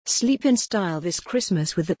Sleep in style this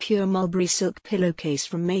Christmas with the Pure Mulberry Silk Pillowcase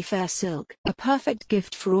from Mayfair Silk. A perfect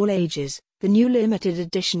gift for all ages, the new limited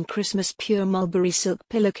edition Christmas Pure Mulberry Silk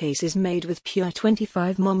Pillowcase is made with pure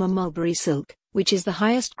 25 Mama Mulberry Silk, which is the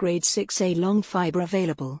highest grade 6A long fiber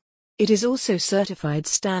available. It is also certified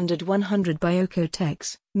standard 100 by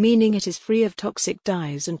Oeko-Tex, meaning it is free of toxic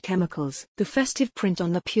dyes and chemicals. The festive print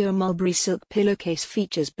on the Pure Mulberry Silk Pillowcase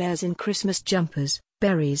features bears in Christmas jumpers,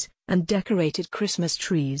 berries, and decorated Christmas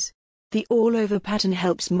trees. The all-over pattern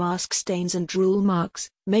helps mask stains and drool marks,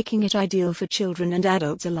 making it ideal for children and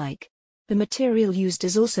adults alike. The material used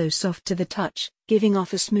is also soft to the touch, giving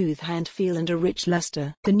off a smooth hand feel and a rich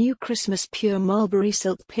luster. The new Christmas Pure Mulberry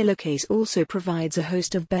Silk Pillowcase also provides a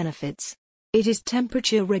host of benefits. It is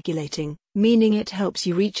temperature regulating, meaning it helps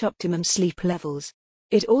you reach optimum sleep levels.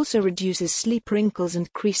 It also reduces sleep wrinkles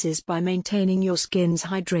and creases by maintaining your skin's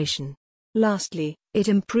hydration. Lastly, it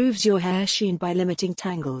improves your hair sheen by limiting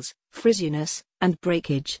tangles, frizziness, and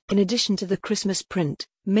breakage. In addition to the Christmas print,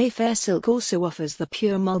 Mayfair Silk also offers the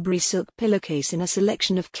Pure Mulberry Silk Pillowcase in a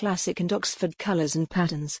selection of classic and Oxford colors and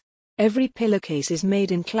patterns. Every pillowcase is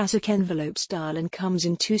made in classic envelope style and comes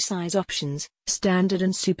in two size options, Standard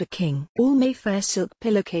and Super King. All Mayfair Silk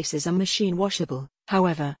pillowcases are machine washable,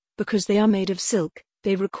 however, because they are made of silk,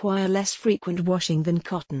 they require less frequent washing than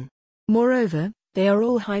cotton. Moreover, they are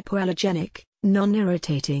all hypoallergenic,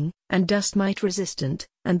 non-irritating, and dust mite resistant,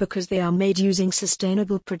 and because they are made using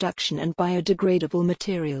sustainable production and biodegradable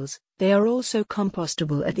materials, they are also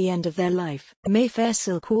compostable at the end of their life. Mayfair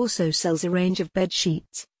Silk also sells a range of bed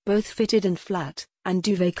sheets, both fitted and flat, and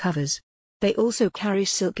duvet covers. They also carry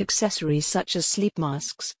silk accessories such as sleep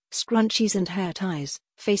masks, scrunchies and hair ties,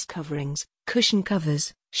 face coverings, cushion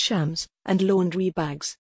covers, shams, and laundry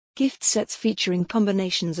bags. Gift sets featuring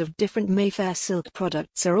combinations of different Mayfair Silk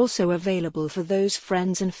products are also available for those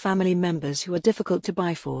friends and family members who are difficult to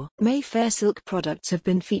buy for. Mayfair Silk products have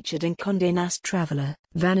been featured in Condé Nast Traveler,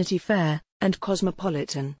 Vanity Fair, and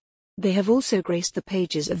Cosmopolitan. They have also graced the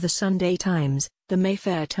pages of the Sunday Times, the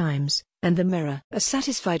Mayfair Times, and the Mirror. A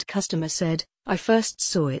satisfied customer said, "I first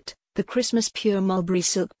saw it, the Christmas Pure Mulberry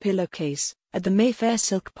Silk Pillowcase, at the Mayfair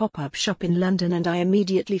Silk pop-up shop in London, and I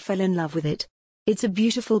immediately fell in love with it. It's a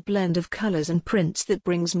beautiful blend of colors and prints that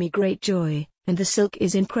brings me great joy, and the silk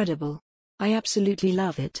is incredible. I absolutely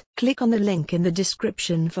love it." Click on the link in the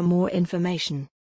description for more information.